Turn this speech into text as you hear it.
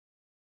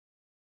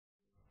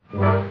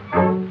Evening,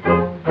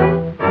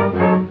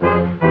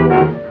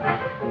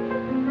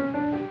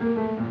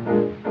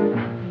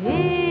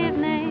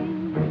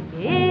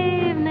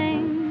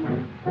 evening,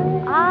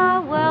 I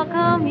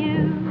welcome you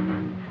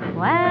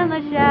when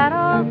the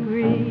shadows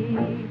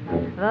creep,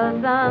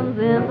 the sun's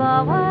in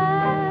the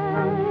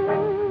west.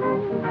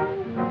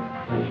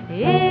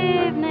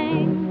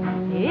 Evening,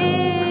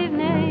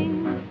 evening,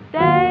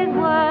 day's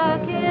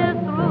work is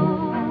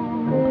through,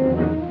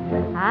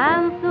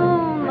 and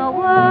soon the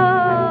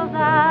world's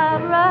at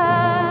rest.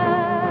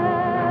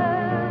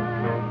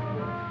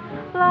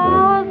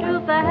 Flowers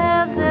droop their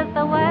heads, it's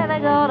the way they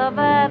go to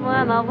bed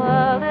when the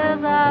world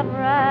is at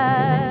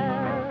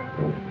rest.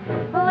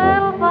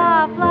 Little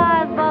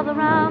fireflies buzz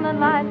around and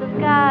light the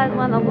skies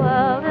when the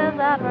world is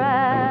at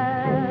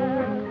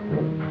rest.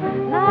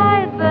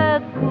 Night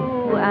birds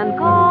coo and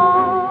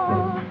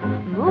call,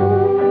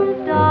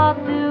 moon stars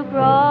to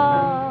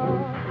crawl,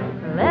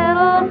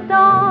 little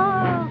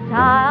stars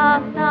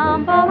tie,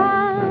 stumble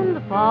and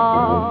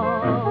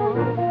fall.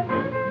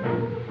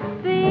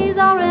 Bees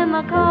are in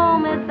the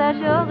comb, it's their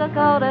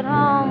sugar-coated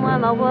home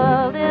when the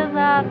world is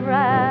at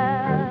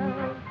rest.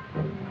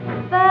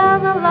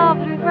 There's a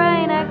love's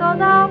refrain echoes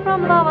out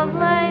from Lover's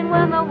Lane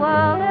when the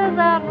world is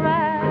at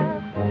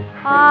rest.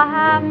 I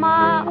have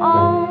my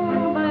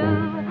own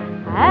blue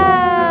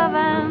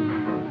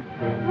heaven,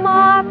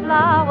 my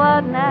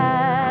flower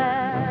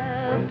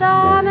nest.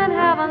 I'm in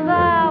heaven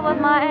there with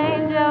my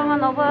angel when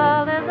the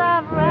world is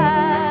at rest.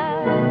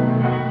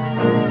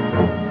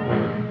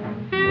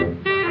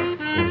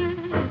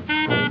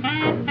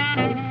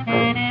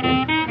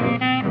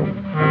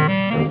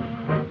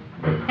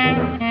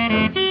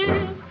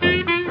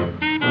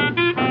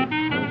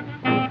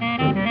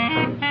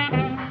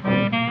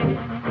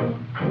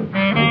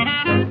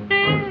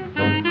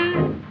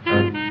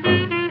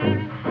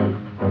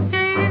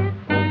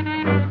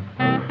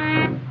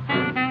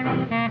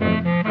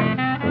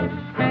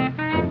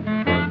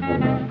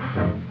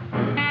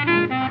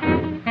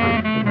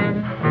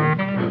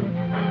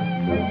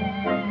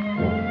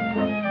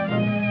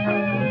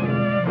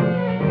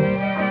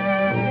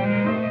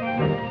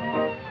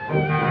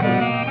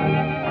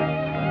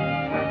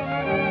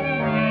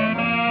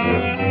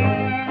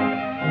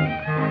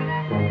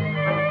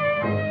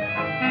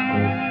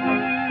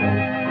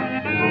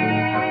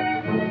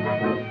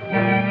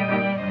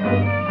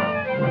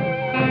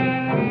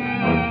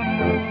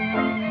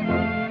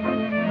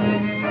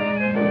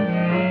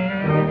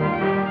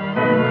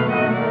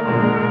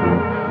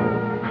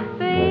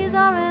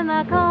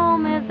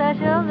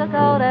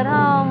 Sugar-coated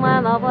home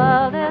when the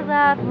world is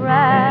at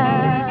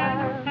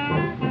rest.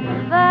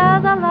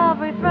 There's a love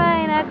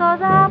refrain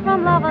echoes out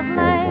from Lover's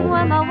Lane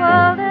when the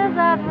world is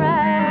at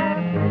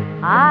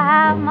rest. I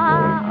have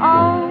my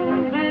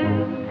own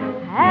blue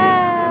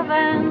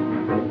heaven,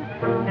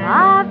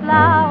 my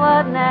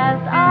flower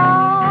nest.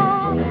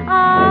 Oh,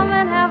 I'm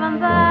in heaven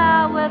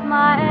there with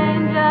my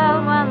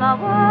angel when the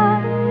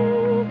world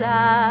is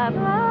at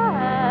rest.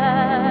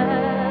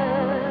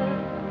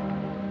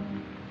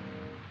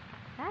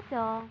 That's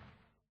all.